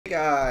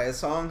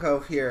Guys,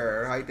 Ongo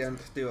here. I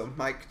didn't do a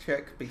mic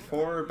check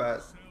before,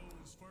 but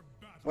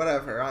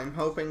whatever. I'm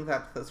hoping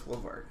that this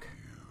will work.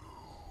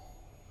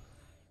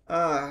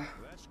 It's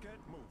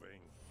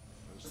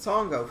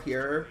Ongo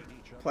here,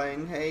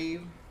 playing a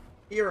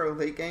Hero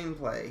League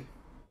gameplay.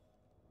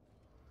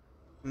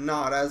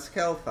 Not as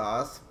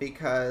Kel'Thas,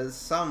 because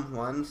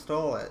someone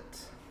stole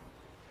it.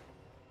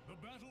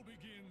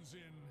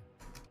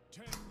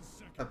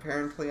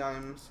 Apparently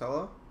I'm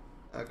solo?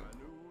 Okay.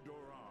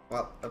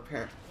 Well,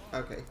 okay.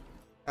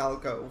 I'll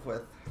go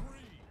with...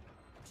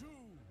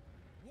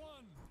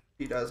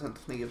 She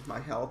doesn't need my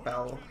help,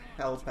 I'll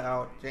help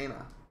out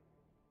Jaina.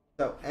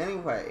 So,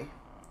 anyway,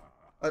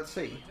 let's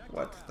see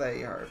what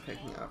they are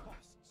picking up.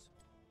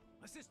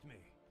 Assist me.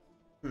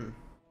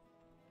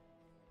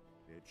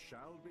 It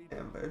shall be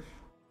Ambush.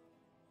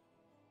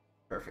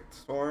 Perfect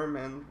Storm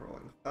and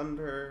Rolling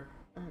Thunder.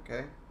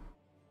 Okay.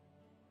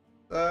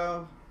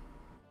 So...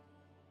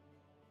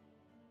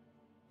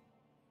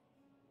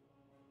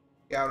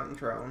 Scouting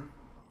Drone.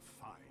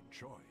 a fine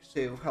choice.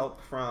 To help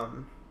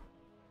from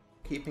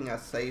keeping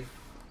us safe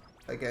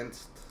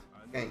against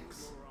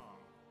ganks.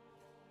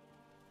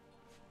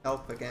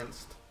 Help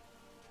against...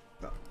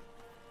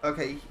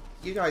 Okay,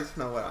 you guys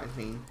know what I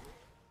mean.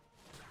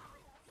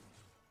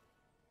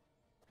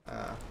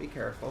 Be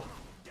careful.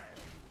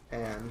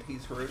 And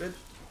he's rooted.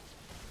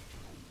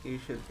 You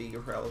should be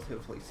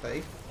relatively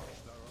safe.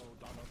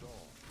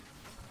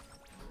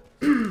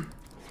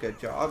 Good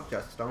job,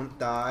 just don't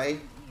die.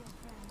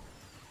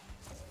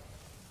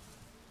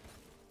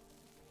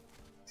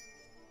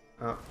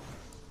 Oh.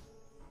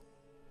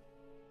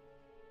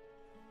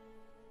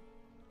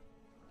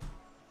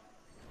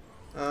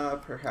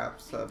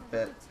 Perhaps a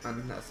bit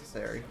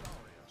unnecessary.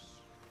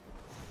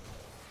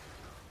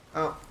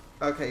 Oh,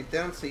 okay,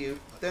 didn't see you.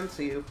 Didn't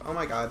see you. Oh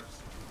my god.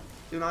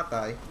 Do not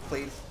die.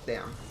 Please.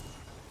 Damn.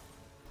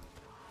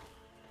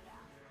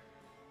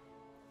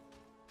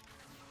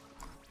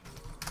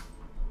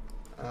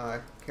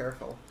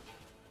 Careful.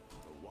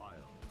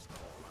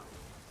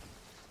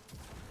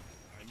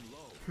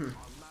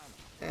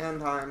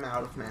 And I'm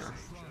out of mana.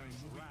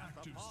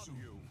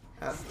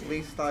 At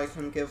least I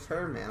can give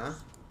her mana.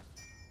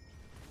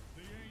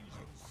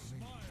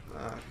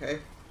 Okay.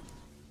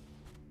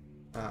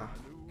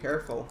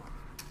 Careful.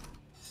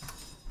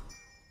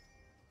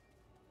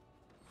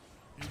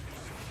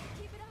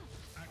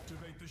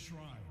 Activate the shrine,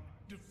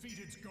 defeat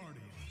its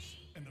guardians,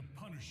 and the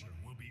Punisher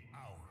will be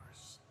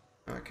ours.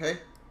 Okay,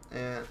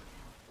 and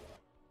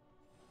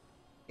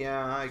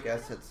yeah, I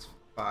guess it's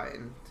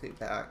fine to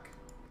back.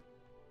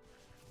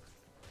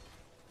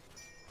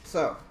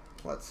 So,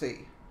 let's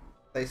see.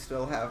 They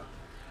still have...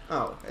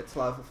 Oh, it's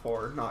level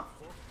 4, not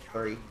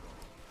 3.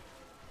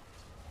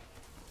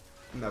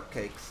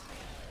 Nutcakes.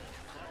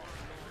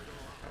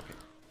 Okay.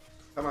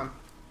 Come on.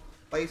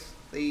 Place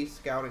the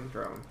scouting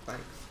drone.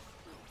 Thanks.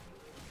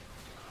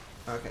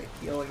 Okay,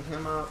 healing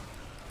him up.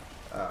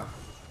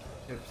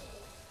 Oops.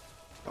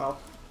 Well,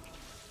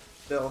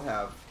 still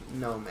have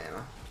no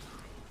mana.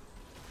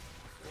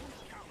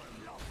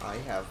 I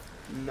have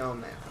no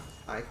mana.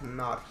 I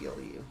cannot heal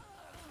you.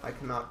 I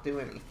cannot do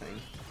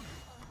anything.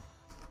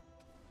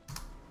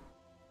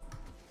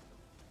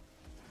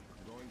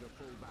 I'm going to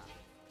pull back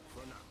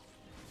for now.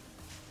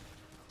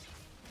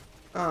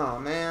 Oh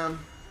man,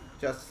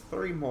 just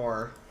 3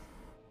 more.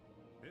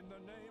 In the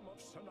name of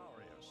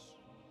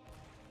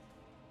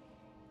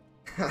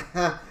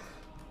Cenarius.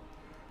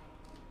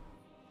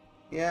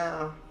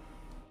 Yeah.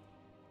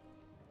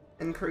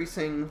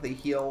 Increasing the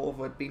heal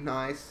would be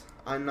nice.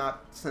 I'm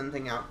not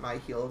sending out my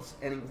heals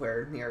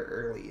anywhere near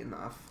early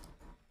enough.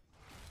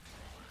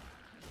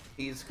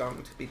 He's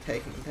going to be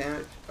taking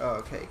damage. Oh,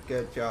 okay,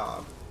 good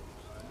job.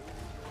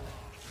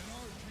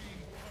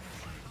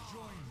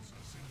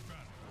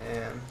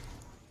 And...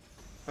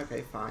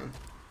 okay, fine.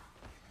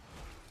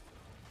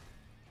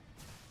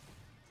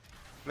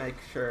 Make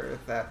sure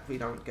that we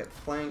don't get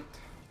flanked.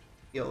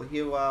 Heal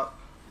you up.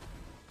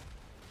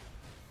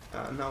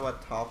 Noah,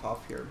 top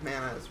off your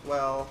mana as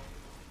well.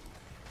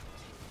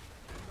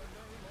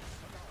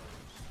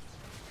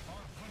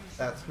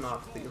 That's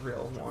not the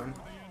real one.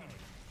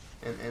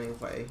 In any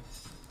way.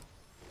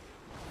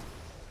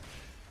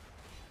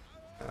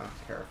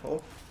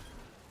 Careful.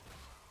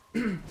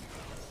 Oh,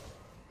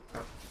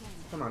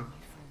 come on.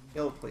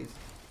 Heal, please.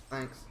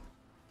 Thanks.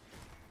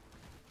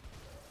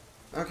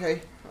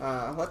 Okay,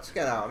 let's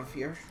get out of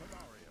here.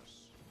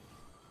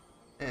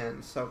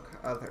 And soak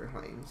other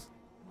lanes.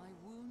 My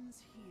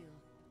wounds heal.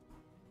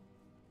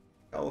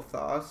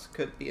 Kel'Thas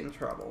could be in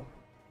trouble.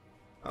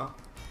 Oh.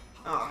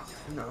 Ah,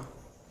 no.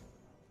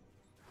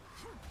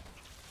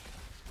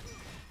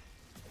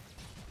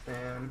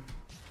 And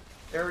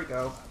there we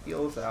go.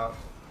 Heals out.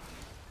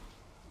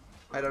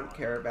 I don't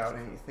care about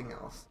anything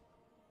else.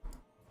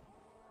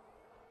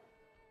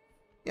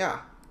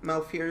 Yeah,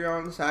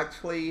 Malfurion's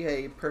actually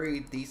a pretty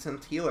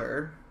decent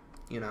healer,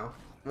 you know,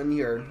 when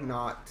you're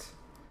not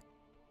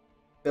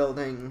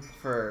building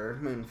for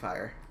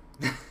Moonfire.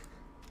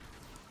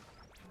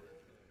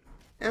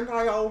 And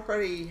I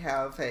already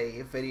have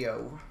a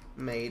video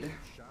made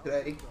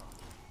today,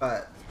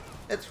 but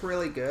it's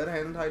really good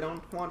and I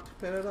don't want to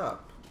put it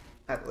up.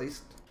 At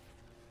least,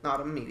 not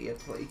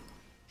immediately.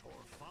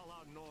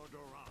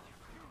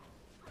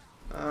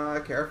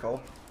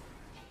 Careful.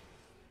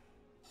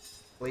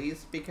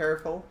 Please be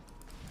careful.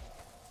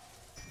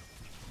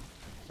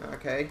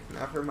 Okay,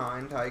 never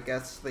mind. I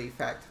guess the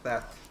fact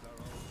that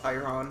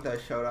Tyrande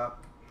showed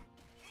up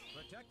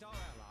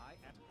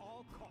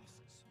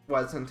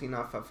wasn't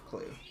enough of a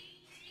clue.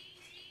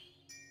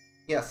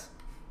 Yes.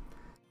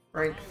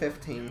 Rank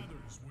 15.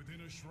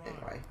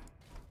 Anyway.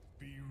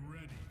 Be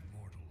ready,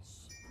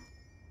 mortals.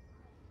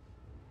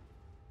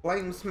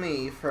 Blames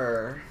me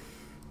for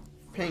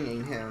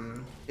pinging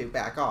him to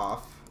back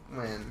off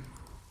when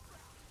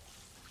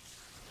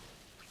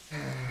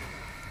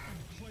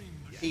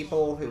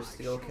people who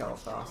steal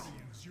kills us.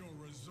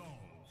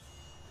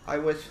 I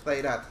wish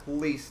they'd at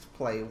least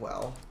play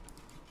well.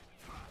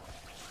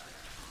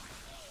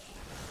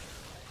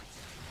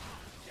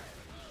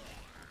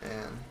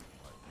 And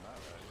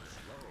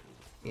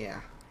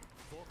yeah,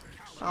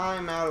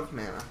 I'm out of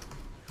mana.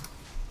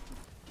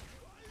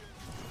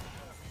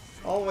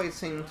 Always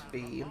seem to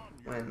be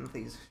when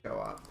these show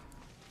up.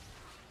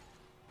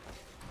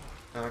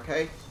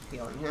 Okay,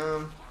 healing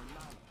him.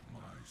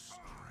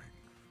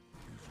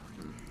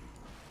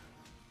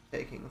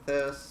 Taking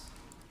this.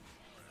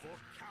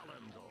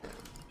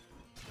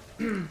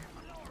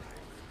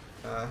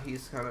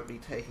 He's gonna be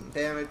taking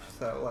damage,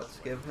 so let's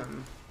give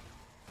him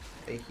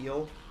a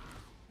heal.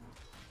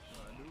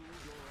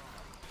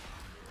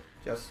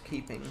 Just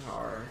keeping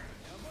our...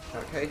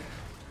 Okay.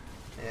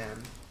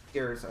 And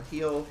here's a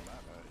heal.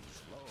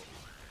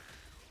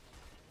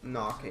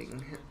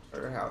 Knocking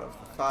her out of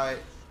the fight.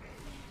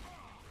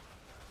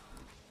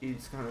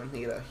 He's gonna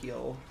need a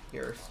heal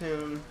here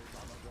soon.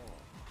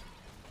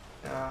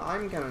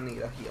 I'm gonna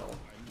need a heal.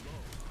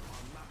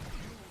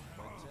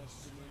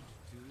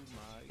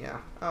 Yeah,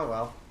 oh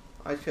well.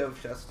 I should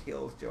have just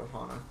healed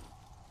Johanna.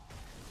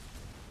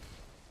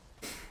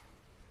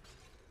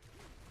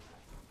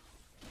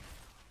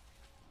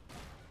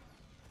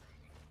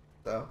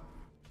 So,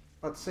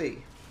 let's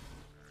see.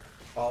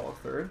 Follow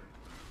through.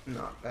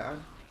 Not bad.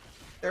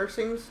 There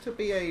seems to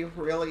be a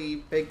really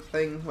big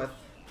thing with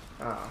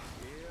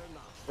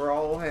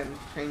Brawl and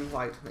Chain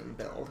Lightning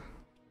build.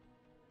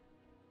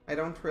 I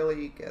don't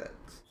really get it.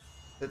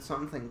 Did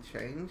something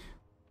change?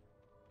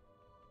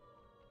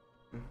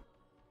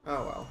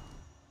 Oh well.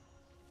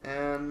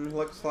 And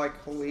looks like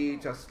we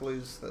just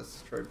lose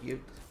this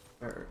tribute,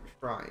 or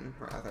shrine,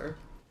 rather.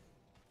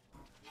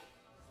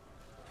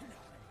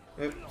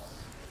 Oops.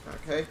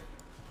 Okay.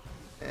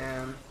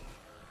 And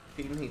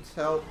she needs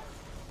help.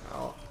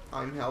 Oh,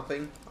 I'm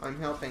helping. I'm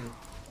helping.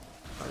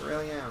 I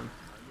really am.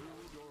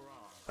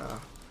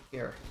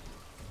 Here.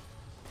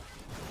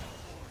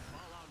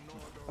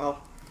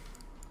 Well.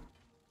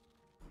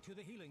 To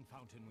the healing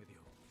fountain with you.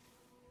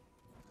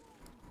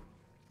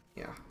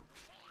 Yeah.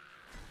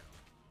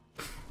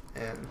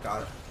 And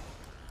got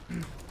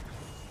it.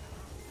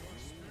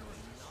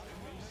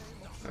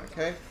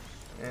 Okay.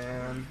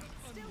 And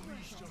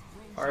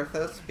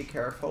Arthas, be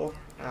careful.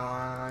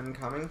 I'm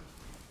coming.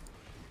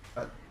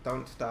 But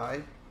don't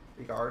die,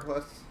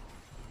 regardless.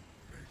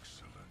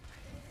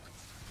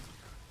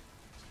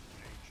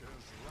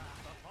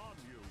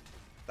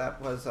 That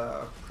was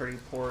a pretty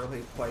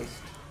poorly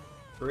placed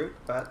route,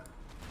 but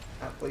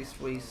at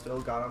least we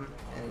still got him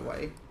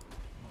anyway.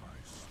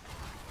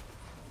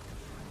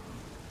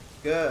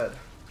 Good.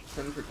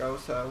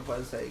 Syndragosa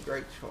was a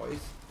great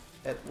choice.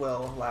 It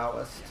will allow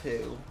us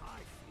to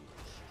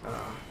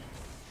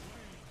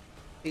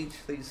siege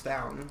these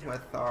down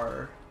with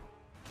our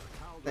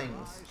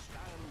things.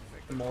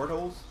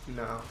 Immortals?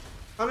 No.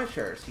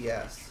 Punishers,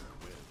 yes.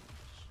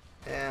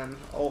 And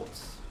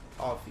ults,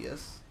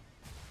 obvious.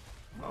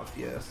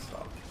 Obvious.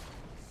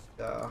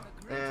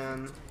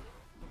 And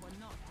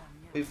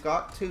we've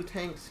got 2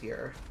 tanks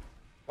here.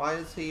 Why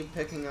is he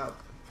picking up?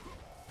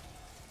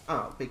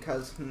 Oh,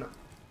 because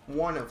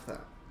one of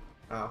them.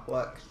 Oh,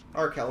 look.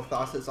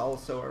 Arkelthos is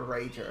also a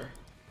rager.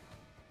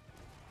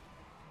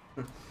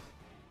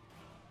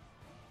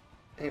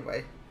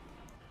 Anyway.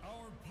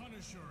 Our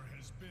Punisher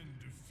has been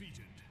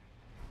defeated.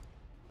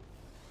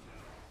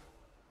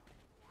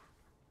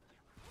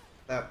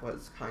 That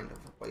was kind of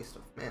a waste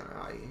of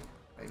mana, I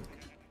think.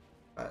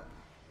 But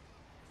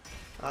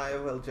I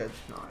will judge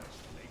not.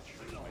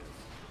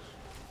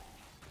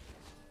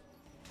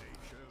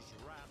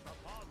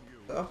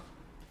 So,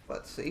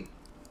 let's see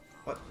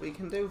what we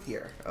can do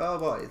here. Oh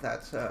boy,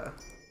 that's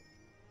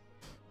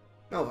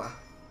Nova.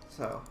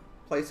 So,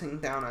 placing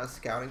down a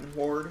scouting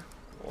ward,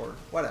 or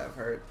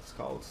whatever it's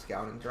called,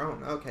 scouting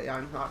drone. Okay,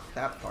 I'm not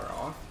that far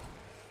off.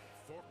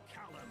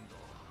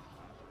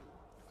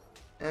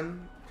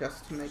 And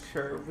just to make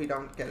sure we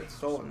don't get it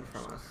stolen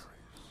from us.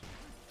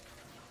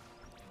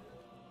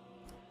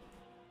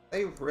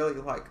 They really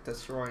like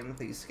destroying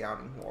these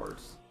scouting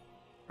wards.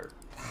 Or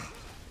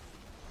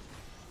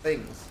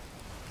things.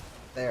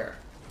 There.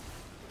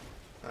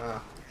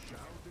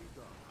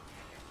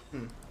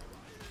 Who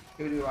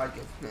do I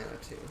give mana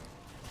to?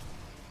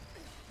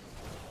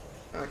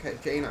 Okay,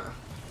 Jaina.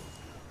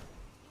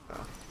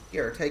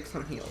 Here, take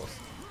some heals.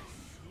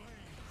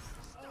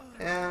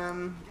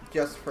 And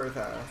just for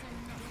the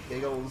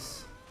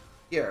giggles,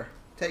 here,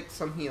 take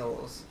some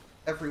heals.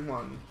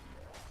 Everyone.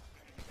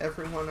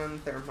 Everyone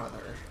and their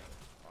mother.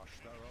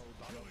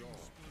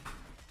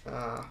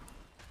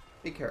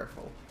 Be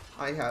careful.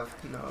 I have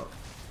no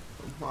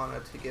mana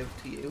to give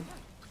to you.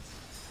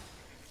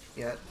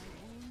 Yet.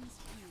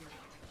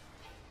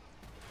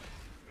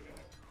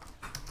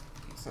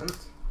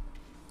 Decent.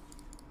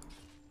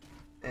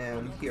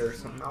 And here's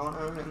some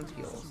mana and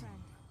heals.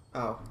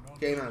 Oh,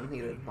 Jaina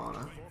needed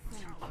mana.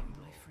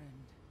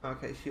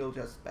 Okay, she'll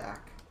just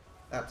back.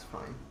 That's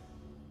fine.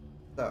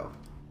 So,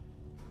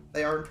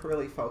 they aren't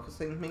really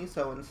focusing me,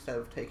 so instead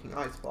of taking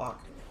Ice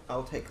Block,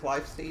 I'll take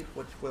Life Steal,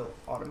 which will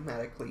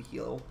automatically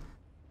heal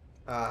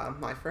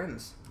my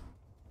friends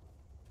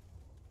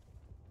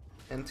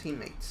and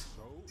teammates.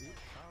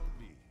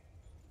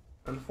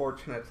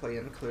 Unfortunately,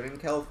 including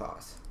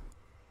Kel'Thas.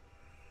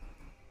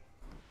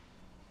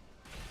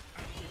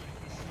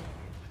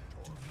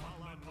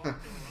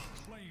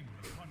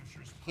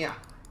 Yeah.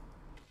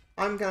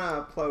 I'm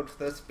gonna upload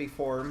this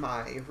before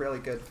my really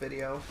good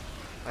video,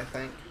 I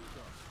think.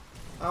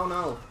 Oh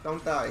no,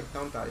 don't die,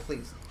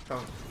 please,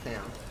 don't,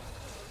 damn.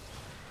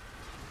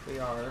 We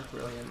are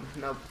really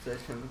in no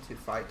position to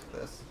fight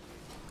this.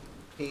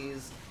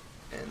 Please,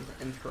 and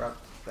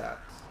interrupt that.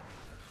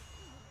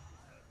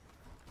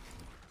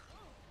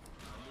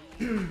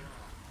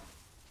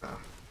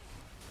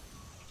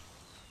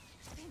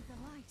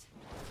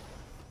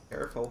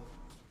 Careful.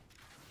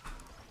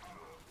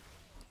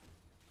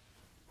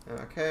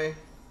 Okay,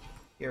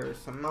 here's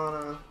some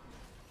mana,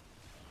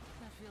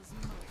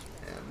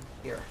 and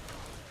here.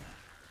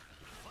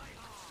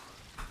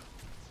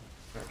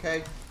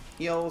 Okay,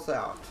 heals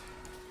out.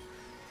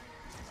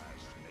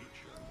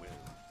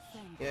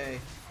 Yay.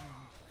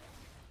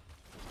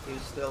 You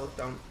still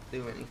don't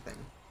do anything.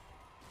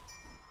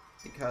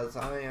 Because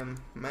I am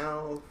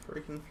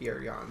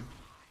Malfurion.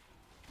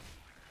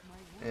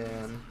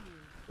 And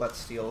let's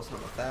steal some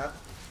of that.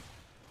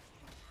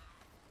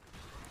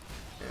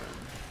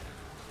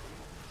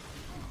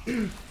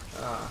 And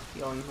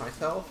healing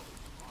myself.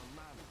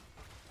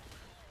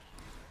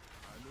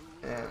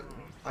 And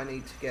I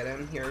need to get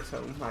in here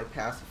so my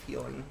passive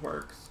healing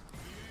works.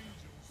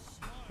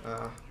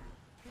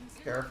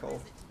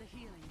 Careful.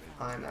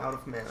 I'm out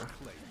of mana.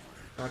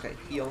 Okay,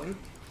 healing.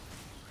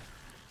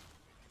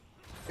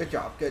 Good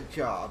job, good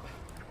job.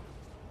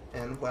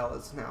 And well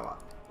is now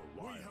up.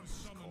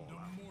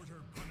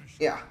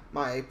 Yeah,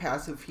 my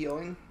passive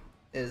healing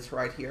is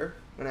right here.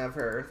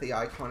 Whenever the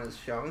icon is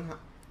shown,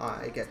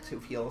 I get to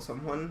heal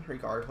someone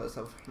regardless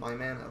of my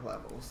mana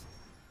levels.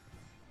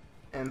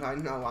 And I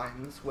know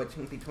I'm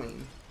switching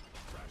between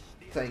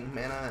saying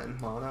mana and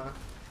mana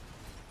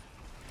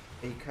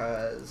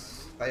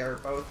because they are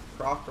both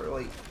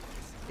properly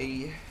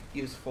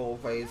useful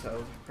ways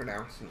of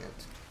pronouncing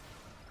it.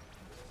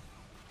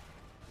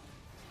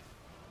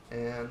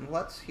 And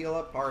let's heal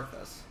up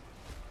Arthas.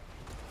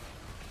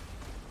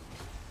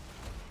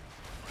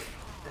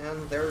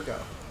 And there we go.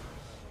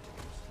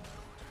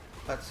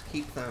 Let's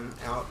keep them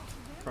out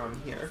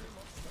from here.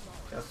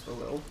 Just a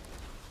little.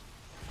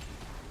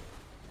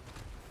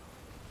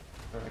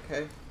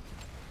 Okay.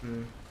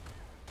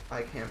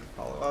 I can't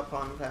follow up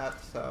on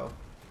that, so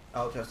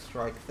I'll just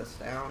strike this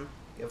down.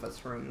 Give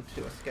us room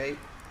to escape,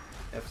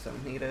 if so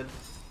needed.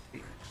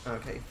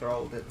 Okay,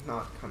 Thrall did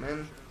not come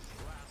in,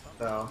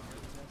 so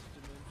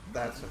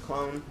that's a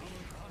clone.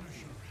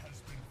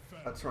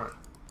 Let's run.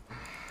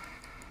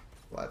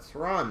 Let's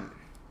run!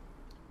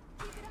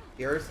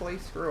 Seriously?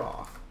 Screw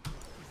off.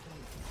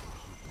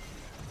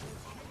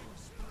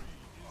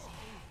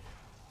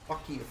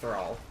 Fuck you,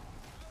 Thrall.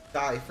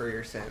 Die for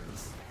your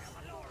sins.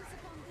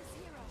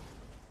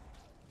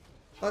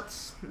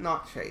 Let's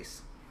not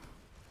chase.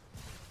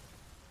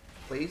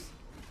 Please?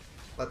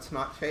 Let's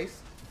not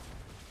chase?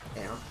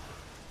 Damn.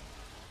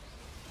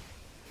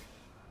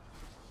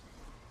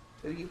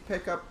 Did you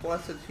pick up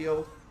Blessed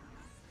Shield?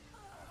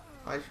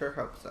 I sure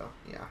hope so,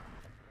 yeah.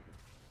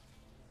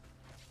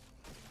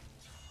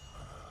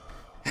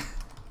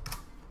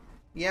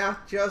 Yeah,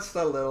 just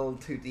a little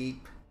too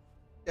deep.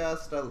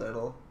 Just a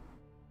little.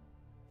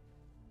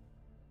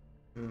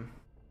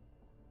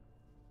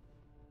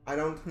 I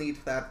don't need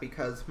that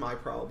because my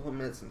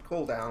problem isn't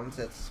cooldowns,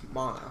 it's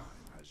mana.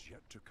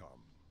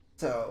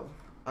 So,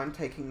 I'm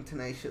taking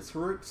Tenacious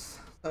Roots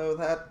so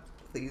that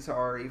these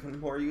are even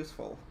more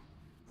useful.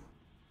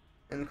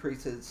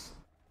 Increases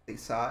the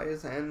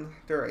size and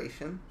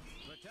duration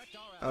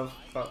of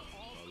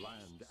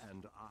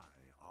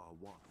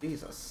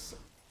Jesus.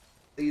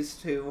 These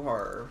two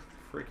are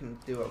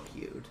freaking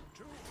duo-queued.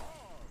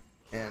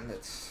 And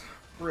it's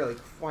really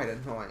quite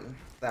annoying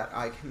that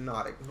I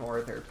cannot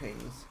ignore their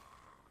pings.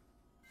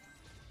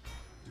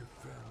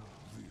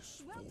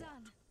 Well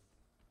done.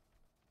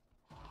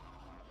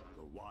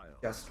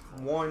 Just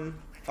one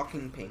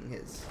fucking ping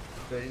is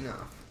good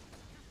enough.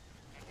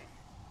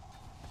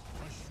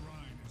 The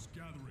shrine is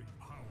gathering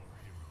power,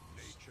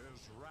 heroes.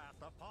 Nature's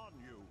wrath upon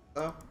you.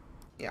 So,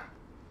 yeah.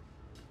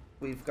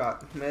 We've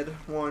got mid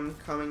one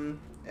coming.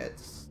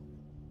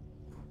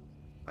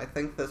 I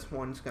think this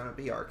one's gonna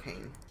be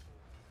arcane.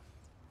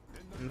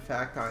 In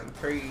fact, I'm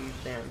pretty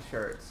damn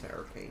sure it's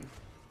arcane.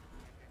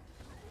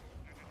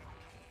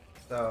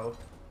 So,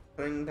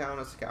 putting down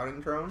a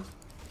scouting drone.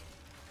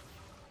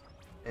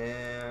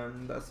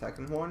 And a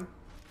second one.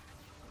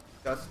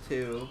 Just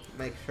to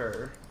make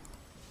sure.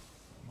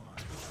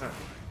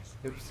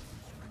 Oops.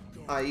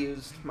 I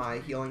used my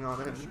healing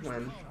on him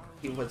when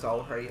he was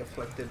already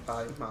afflicted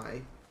by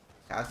my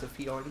passive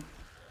healing.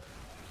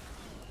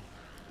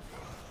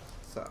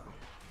 So.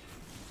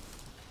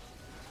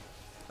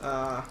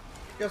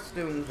 Just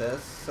doing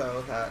this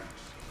so that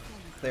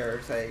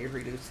there's a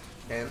reduced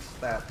chance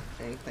that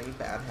anything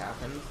bad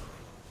happens.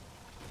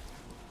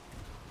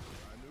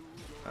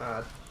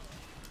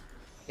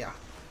 Yeah.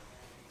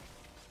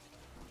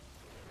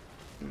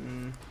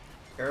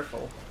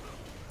 Careful.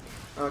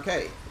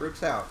 Okay,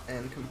 roots out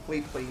and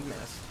completely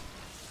missed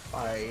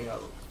by a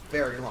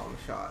very long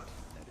shot.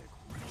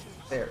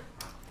 There.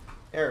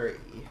 Very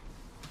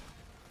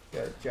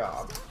good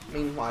job.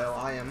 Meanwhile,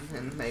 I am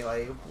in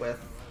melee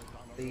with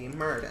the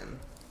Murden.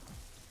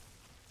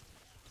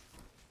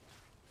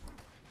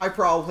 I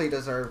probably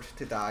deserved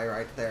to die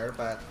right there,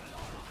 but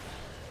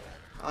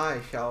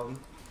I shall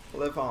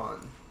live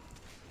on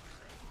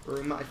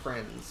through my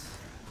friends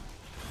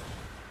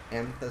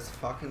and this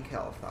fucking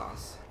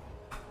Kel'Thas.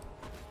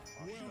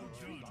 Well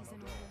done.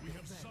 We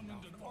have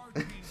summoned an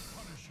arcane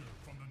punisher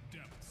from the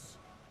depths.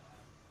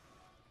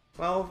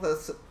 Well,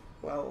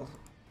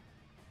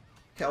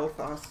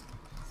 Kel'Thas.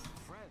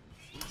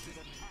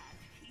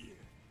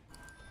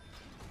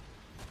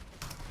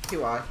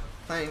 QI,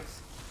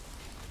 thanks.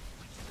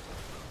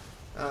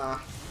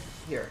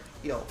 Here,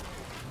 heal.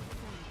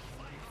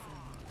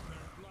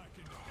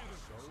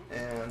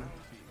 And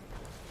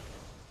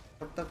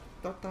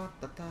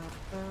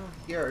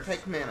here,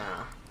 take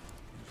mana.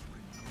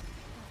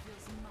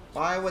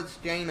 Why was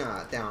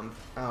Jaina down?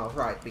 Oh,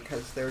 right,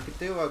 because they're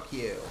duo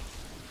Q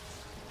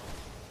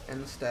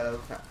instead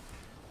of.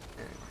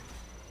 Anyway.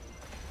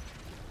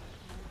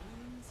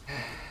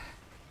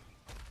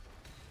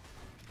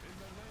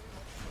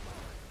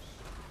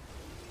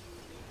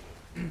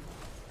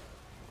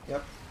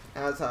 Yep,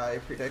 as I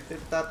predicted,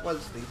 that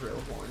was the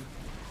real one.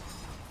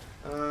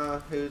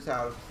 Who's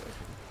out of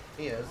position?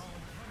 He is.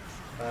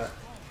 But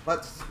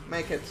let's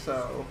make it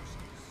so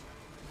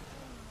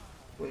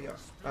we are.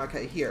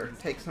 Okay, here,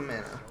 take some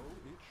mana.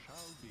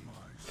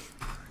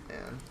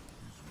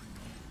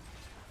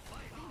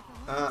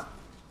 And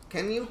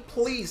can you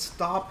please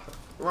stop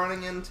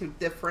running into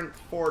different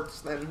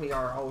forts than we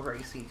are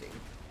already sieging?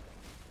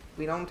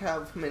 We don't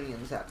have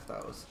minions at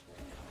those.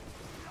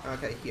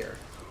 Okay, here.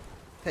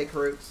 Take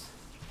roots.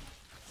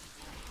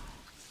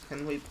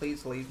 Can we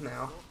please leave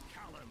now?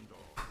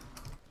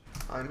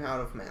 I'm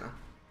out of mana.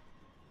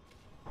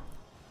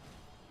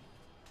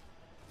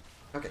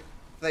 Okay,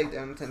 they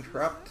didn't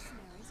interrupt.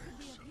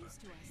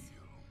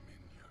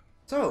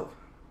 So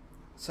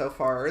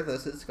far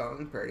this is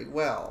going pretty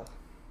well.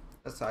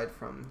 Aside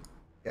from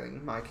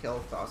getting my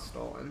Kel'Thas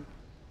stolen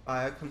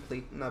by a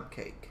complete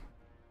nubcake.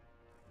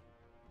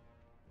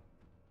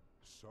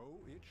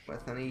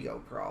 With an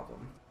ego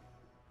problem.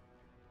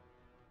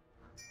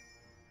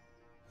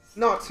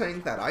 Not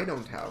saying that I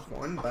don't have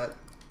one, but...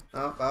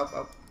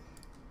 Up.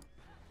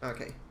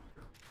 Okay.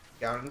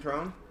 Scouting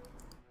drone.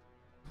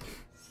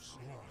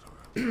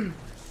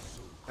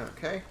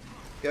 Okay.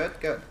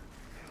 Good.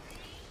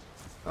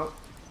 Oh.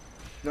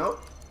 Nope.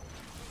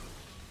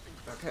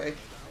 Okay.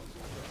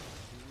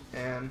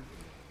 And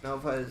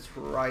Nova is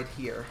right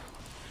here.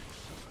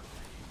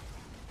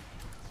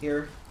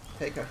 Here,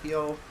 take a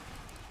heal.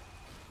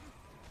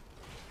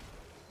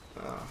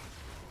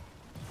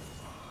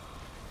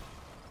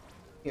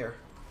 Here.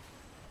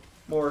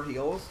 More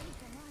heals.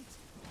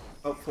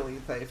 Hopefully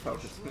they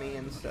focus me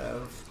instead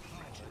of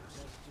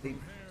the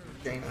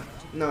Jaina.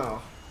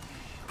 No.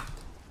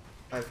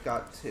 I've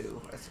got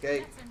to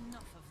escape.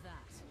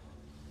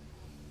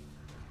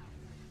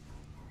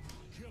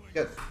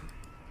 Good.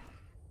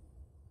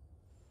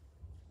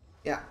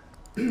 Yeah.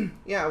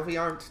 Yeah, we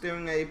aren't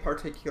doing a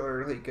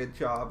particularly good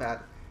job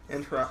at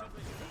interrupting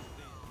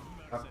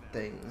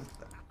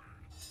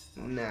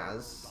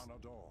Nazebo.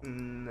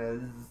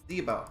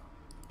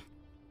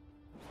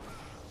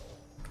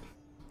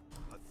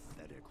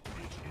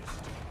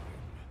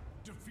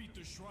 Defeat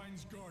the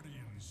shrine's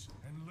guardians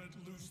and let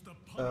loose the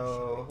punisher.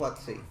 So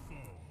let's see.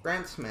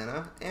 Grants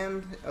mana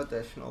and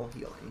additional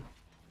healing.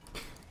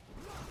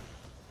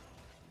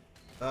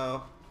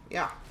 So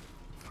yeah.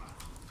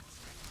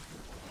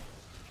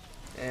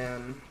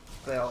 And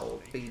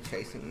they'll be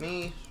chasing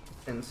me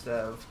instead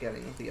of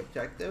getting the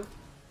objective.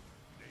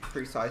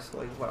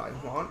 Precisely what I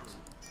want.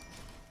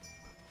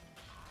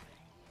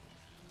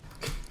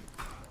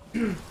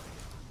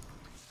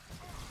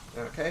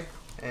 Okay,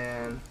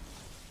 and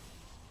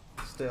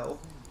still,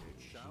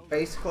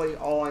 basically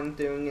all I'm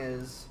doing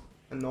is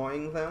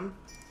annoying them.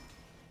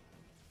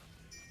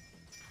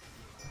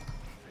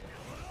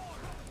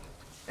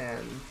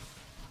 And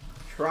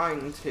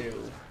trying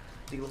to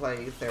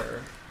delay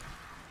their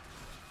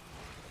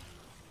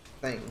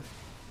thing.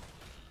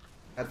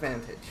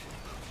 Advantage.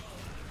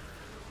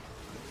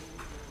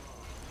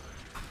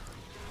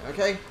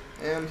 Okay,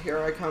 and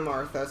here I come,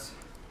 Arthas.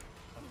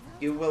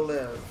 You will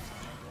live,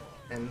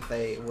 and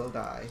they will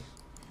die.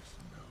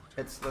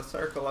 It's the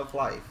circle of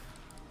life.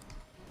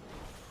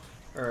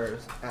 Or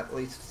at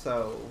least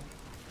so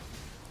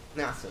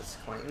Nasus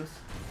claims.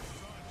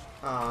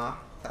 Ah,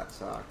 that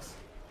sucks.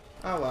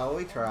 Oh well,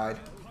 we tried.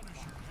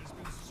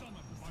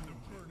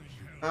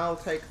 I'll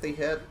take the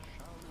hit.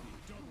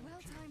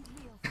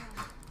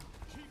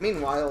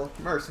 Meanwhile,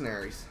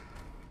 mercenaries.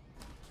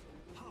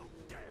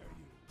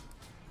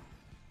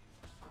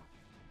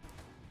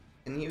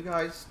 Can you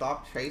guys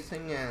stop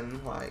chasing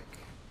and, like,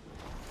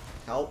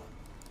 help?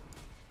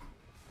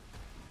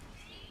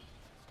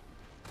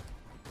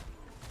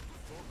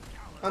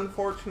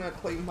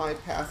 Unfortunately, my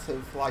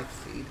passive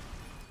life seed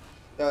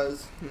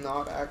does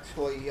not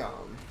actually,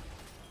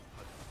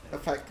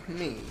 affect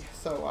me,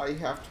 so I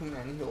have to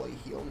manually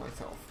heal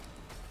myself.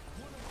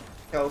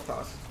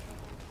 Kel'Thas,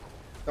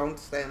 don't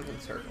stand in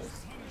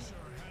circles.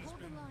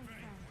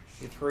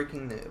 You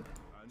freaking noob.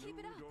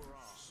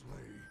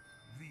 Slay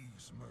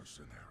these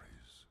mercenaries.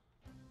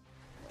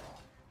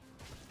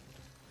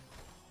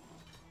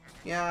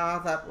 Yeah,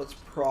 that was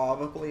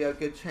probably a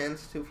good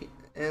chance to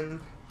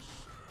end.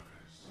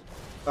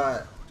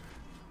 But,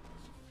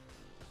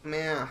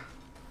 meh.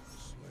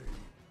 Slay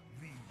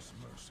these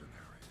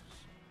mercenaries.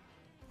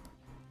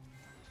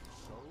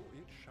 So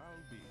it shall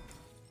be.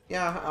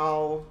 Yeah,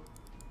 I'll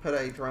put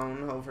a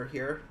drone over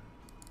here.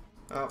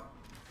 Oh.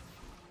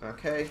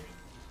 Okay.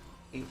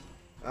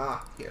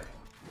 Here.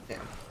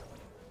 Damn.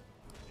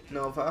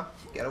 Nova,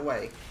 get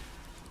away.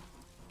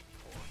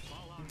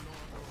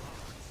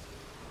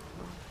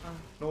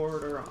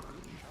 Norderon.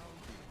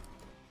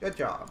 Good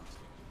job.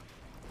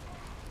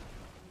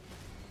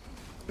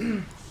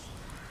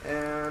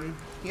 And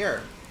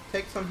here,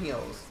 take some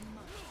heals.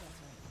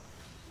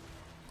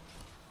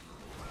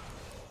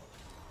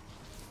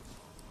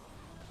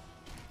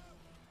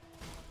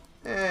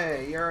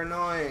 Hey, you're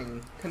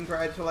annoying.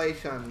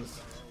 Congratulations.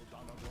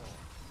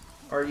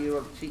 Are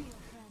you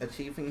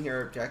achieving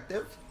your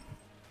objective?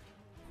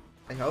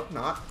 I hope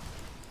not.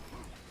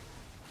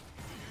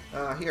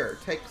 Here,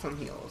 take some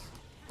heals.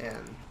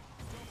 And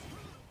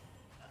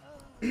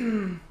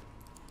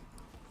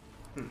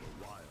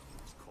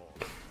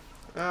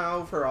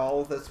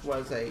overall, this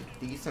was a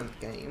decent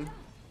game,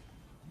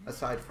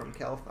 aside from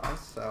Kel'Thas,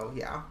 so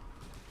yeah.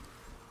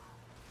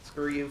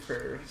 Screw you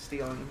for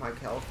stealing my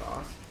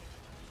Kel'Thas.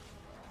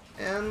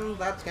 And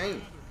that's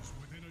game.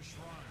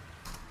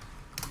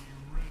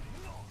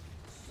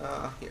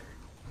 Here.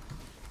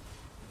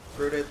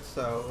 Rooted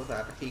so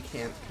that he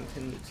can't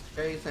continue to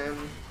chase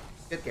him.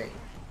 Good game.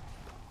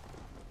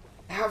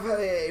 Have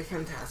a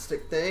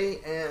fantastic day,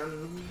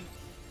 and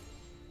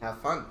have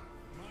fun.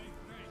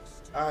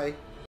 Bye.